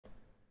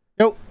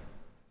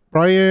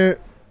Bryant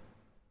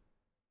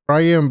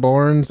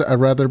Barnes, I'd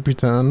rather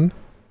pretend.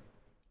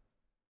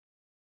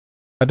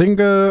 I think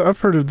I've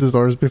heard of this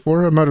artist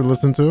before. I might have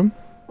listened to him.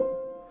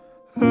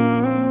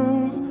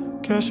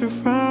 Love, guess you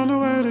found a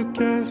way to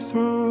get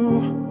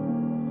through.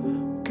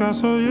 Got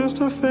so used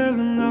to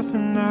feeling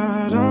nothing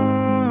at all.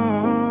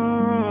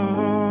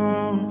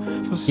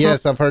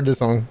 Yes, I've heard this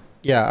song.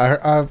 Yeah,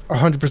 I've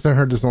 100%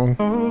 heard this song.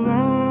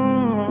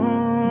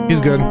 He's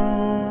good.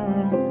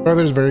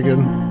 Brother's very good.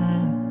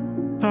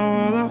 Now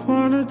all I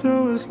wanna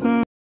do is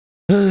love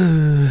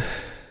Oh,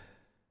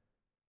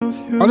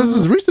 this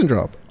is a recent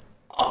drop.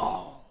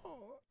 Oh,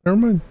 never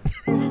mind.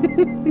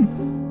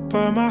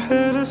 but my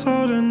head is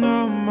holding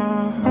up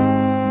my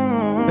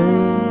heart.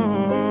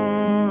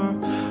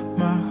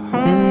 My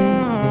heart.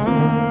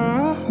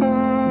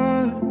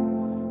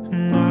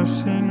 And I've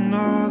seen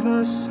all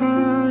the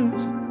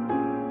signs.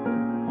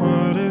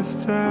 What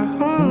if they're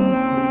all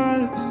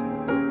lies?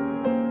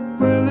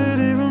 Will it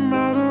even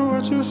matter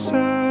what you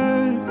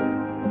say?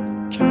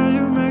 Can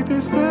you make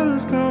these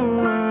feelings go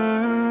away?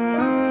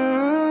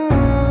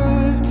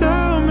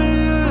 Tell me,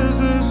 is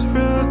this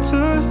real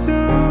to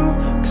you?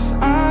 'Cause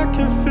I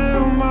can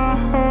feel my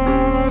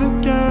heart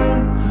again.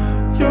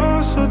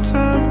 You're so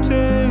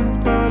tempting,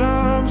 but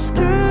I'm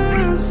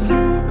scared, so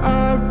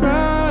I'd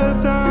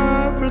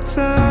rather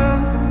pretend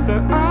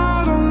that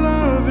I don't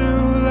love you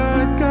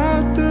like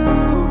I do.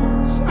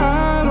 'Cause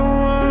I don't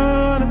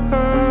wanna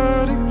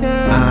hurt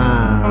again.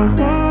 I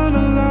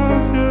wanna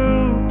love you,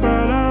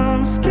 but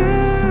I'm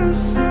scared,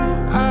 so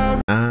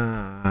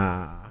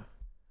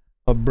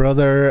a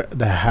brother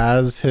that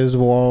has his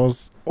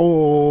walls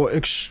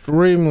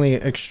extremely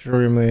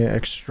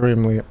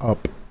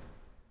up.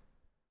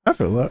 I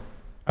feel that.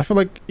 I feel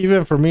like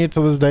even for me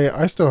to this day,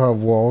 I still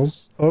have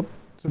walls up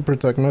to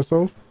protect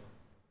myself.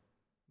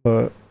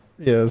 But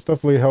yeah, it's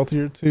definitely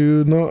healthier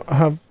to not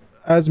have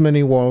as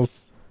many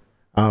walls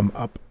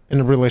up in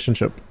a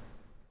relationship.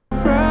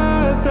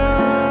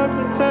 rather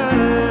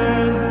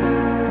pretend.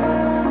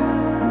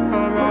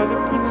 I'd rather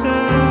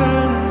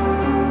pretend.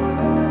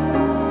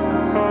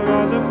 I'd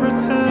rather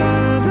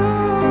pretend.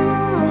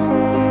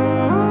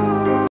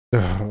 Oh,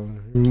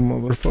 you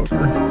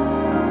motherfucker.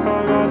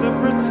 I'd rather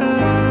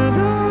pretend.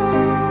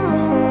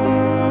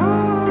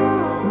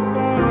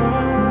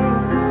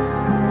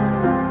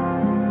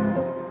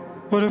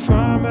 What if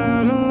I'm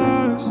at a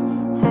loss,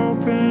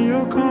 hoping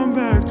you'll come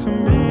back to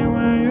me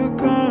when you're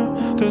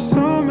gone? There's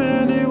so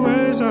many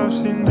ways I've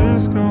seen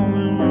this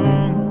going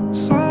wrong.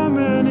 So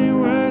many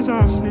ways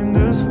I've seen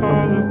this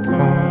fall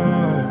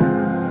apart.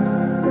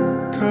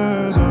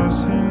 'Cause I've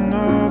seen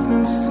all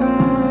the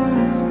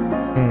signs.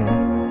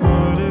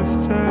 What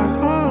if they're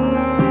all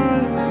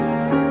lies?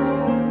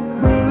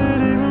 Will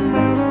it even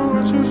matter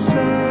what you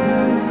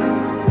say?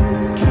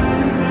 Can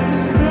you make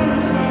these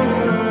feelings go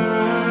away?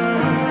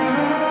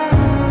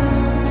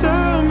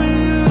 Tell me,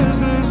 is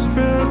this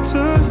real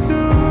to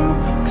you?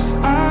 'Cause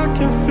I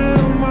can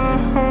feel my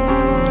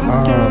heart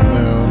again.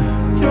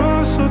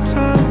 You're so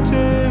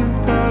tempting,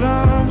 but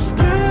I'm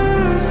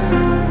scared, so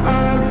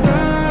I'd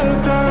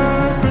rather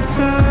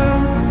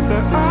pretend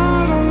that I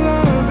don't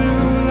love you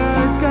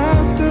like I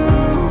do.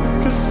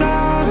 'Cause I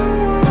don't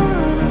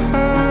wanna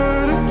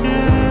hurt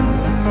again.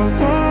 I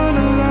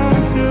wanna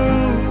love you,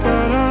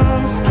 but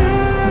I'm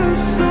scared,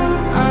 so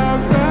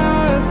I'd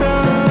rather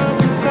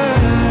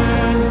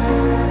pretend.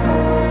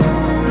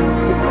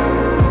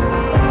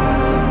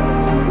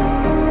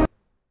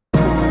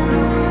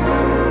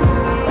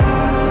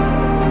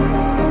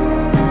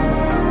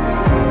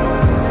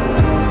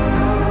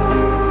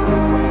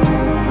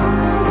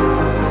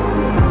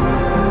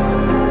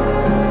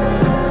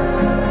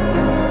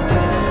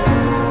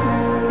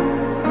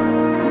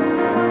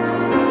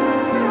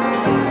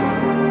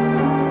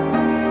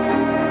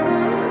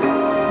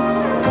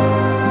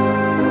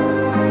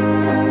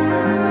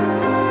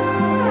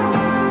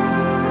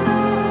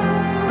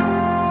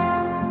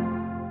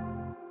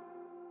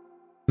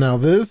 Now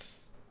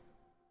this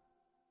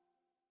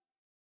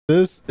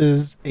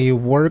is a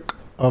work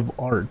of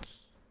art.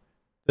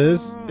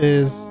 This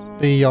is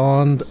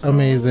beyond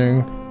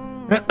amazing.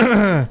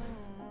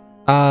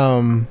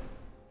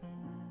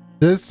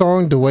 This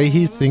song, the way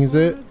he sings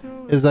it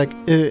is like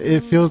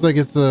it feels like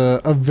it's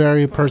a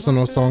very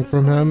personal song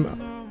from him.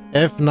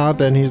 If not,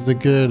 then he's a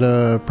good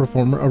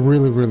performer, a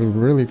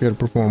really good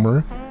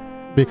performer,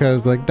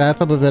 because like that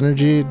type of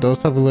energy, those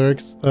type of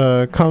lyrics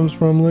comes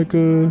from like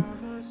a,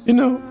 you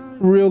know,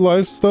 real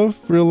life stuff,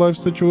 real life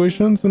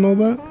situations and all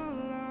that.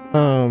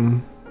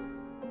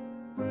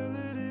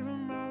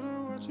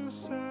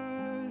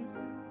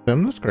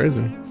 Damn, that's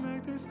crazy.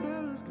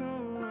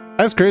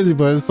 That's crazy,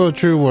 but it's so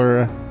true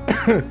where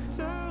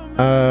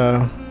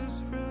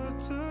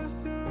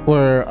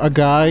where a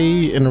guy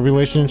in a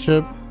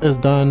relationship is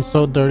done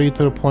so dirty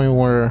to the point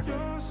where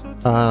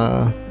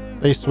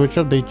they switch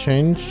up, they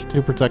change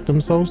to protect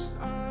themselves.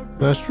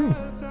 That's true.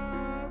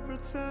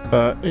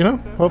 But you know,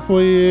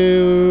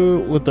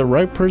 hopefully with the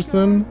right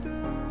person,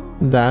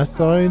 that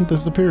sign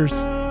disappears.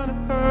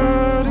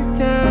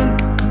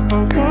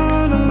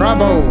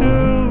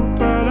 Bravo.